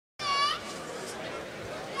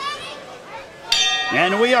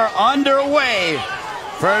And we are underway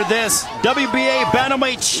for this WBA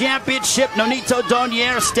Bantamweight Championship. Nonito,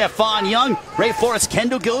 Donaire, Stephon Young, Ray Forrest,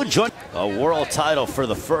 Kendall Gill join a world title for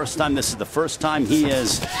the first time. This is the first time he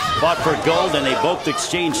has fought for gold, and they both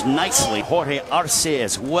exchanged nicely. Jorge Arce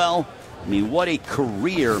as well. I mean, what a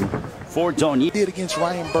career for Donaire. He did against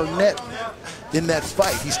Ryan Burnett in that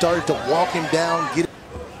fight. He started to walk him down, get it.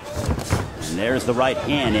 And there's the right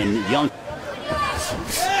hand, and Young.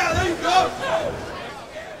 Yeah, there you go.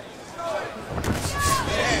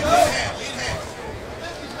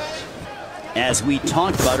 As we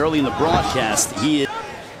talked about early in the broadcast,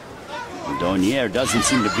 Donaire doesn't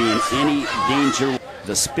seem to be in any danger.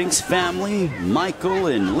 The Spinks family, Michael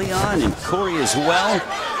and Leon and Corey as well.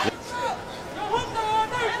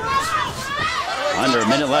 Under a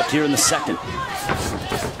minute left here in the second.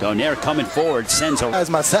 Donaire coming forward, sends a... That's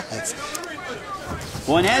my size.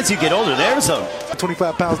 Well, and as you get older, there's a...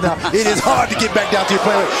 25 pounds now. It is hard to get back down to your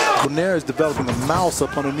play. Donaire is developing a mouse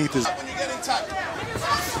up underneath his...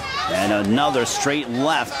 And another straight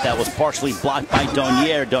left that was partially blocked by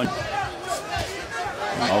Donaire.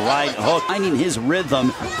 All right, hook, finding his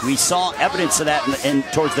rhythm. We saw evidence of that in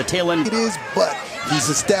towards the tail end. It is, but he's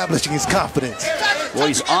establishing his confidence. Well,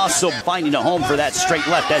 he's also finding a home for that straight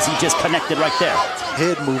left as he just connected right there.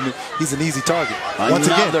 Head movement, he's an easy target. Once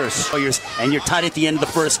Another again. and you're tied at the end of the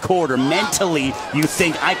first quarter. Mentally, you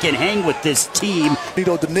think, I can hang with this team.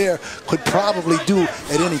 Donaire could probably do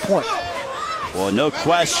at any point. Well, no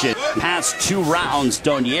question. Past 2 rounds,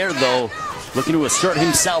 Donaire, though, looking to assert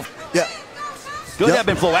himself. Yeah. Good ebb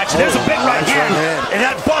and flow action. There's a big right hand, and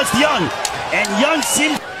that buzzed Young. And Young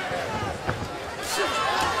seems...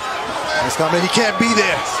 He can't be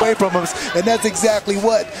there away from him, and that's exactly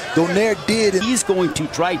what Donaire did. He's going to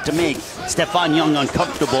try to make Stephon Young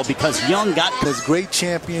uncomfortable because Young got... As great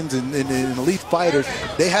champions and elite fighters,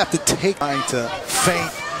 they have to take time to feint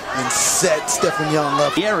and set Stephon Young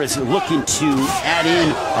up. Donaire is looking to add in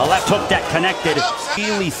a left hook that connected,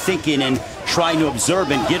 really thinking and trying to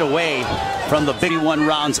observe and get away from the 51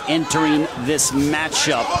 rounds entering this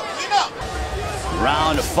matchup.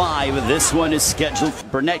 Round 5, this one is scheduled.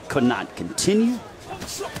 Burnett could not continue.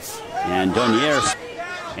 And Donaire,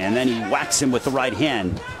 and then he whacks him with the right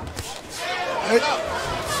hand.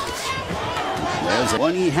 There's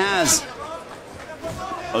when he has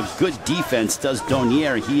a good defense, does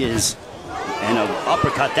Donaire. He is, and an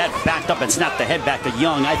uppercut that backed up and snapped the head back to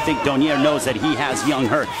Young. I think Donaire knows that he has Young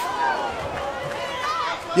hurt.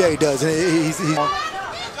 Yeah, he does.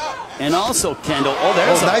 And also, Kendall,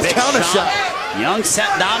 there's a nice big counter shot. Young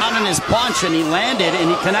sat down on his punch and he landed and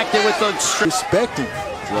he connected with the... Respect him.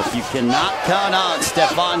 So if you cannot count out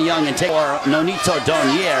Stephon Young and take or Nonito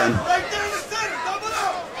Donaire.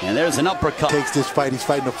 And there's an uppercut. Takes this fight, he's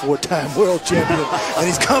fighting a 4-time world champion. And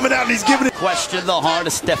he's coming out and he's giving it. Question the heart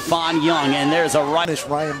of Stephon Young, and there's a right.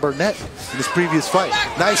 Ryan Burnett in his previous fight.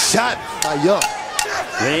 Nice shot by Young.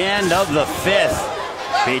 The end of the 5th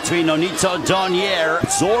between Nonito Donaire.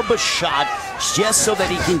 Absorb a shot just so that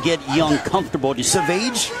he can get Young comfortable. Just of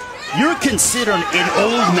age, you're considered an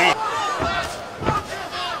old man.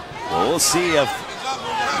 Well, we'll see if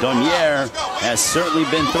Donaire has certainly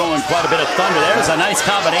been throwing quite a bit of thunder. There's a nice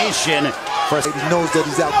combination. He knows that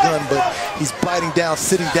he's outgunned, but he's biting down,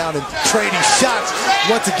 sitting down, and trading shots.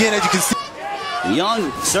 Once again, as you can see.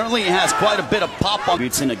 Young certainly has quite a bit of pop on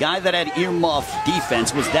boots, and a guy that had earmuff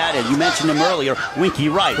defense was that, and you mentioned him earlier, Winky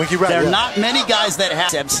Wright. There are not many guys that have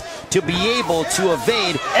steps to be able to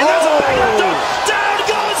evade. And there's a back down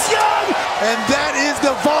goes Young! And that is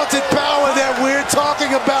the vaunted power that we're talking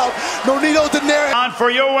about. Nonito Donaire. On for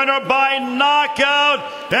your winner by knockout,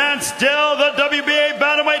 and still the WBA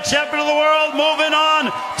Bantamweight Champion of the world, moving on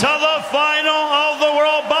to the final of the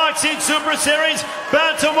World Boxing Super Series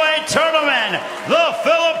Bantamweight Tournament. The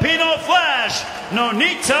Filipino Flash,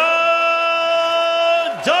 Nonito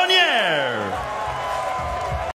Donaire.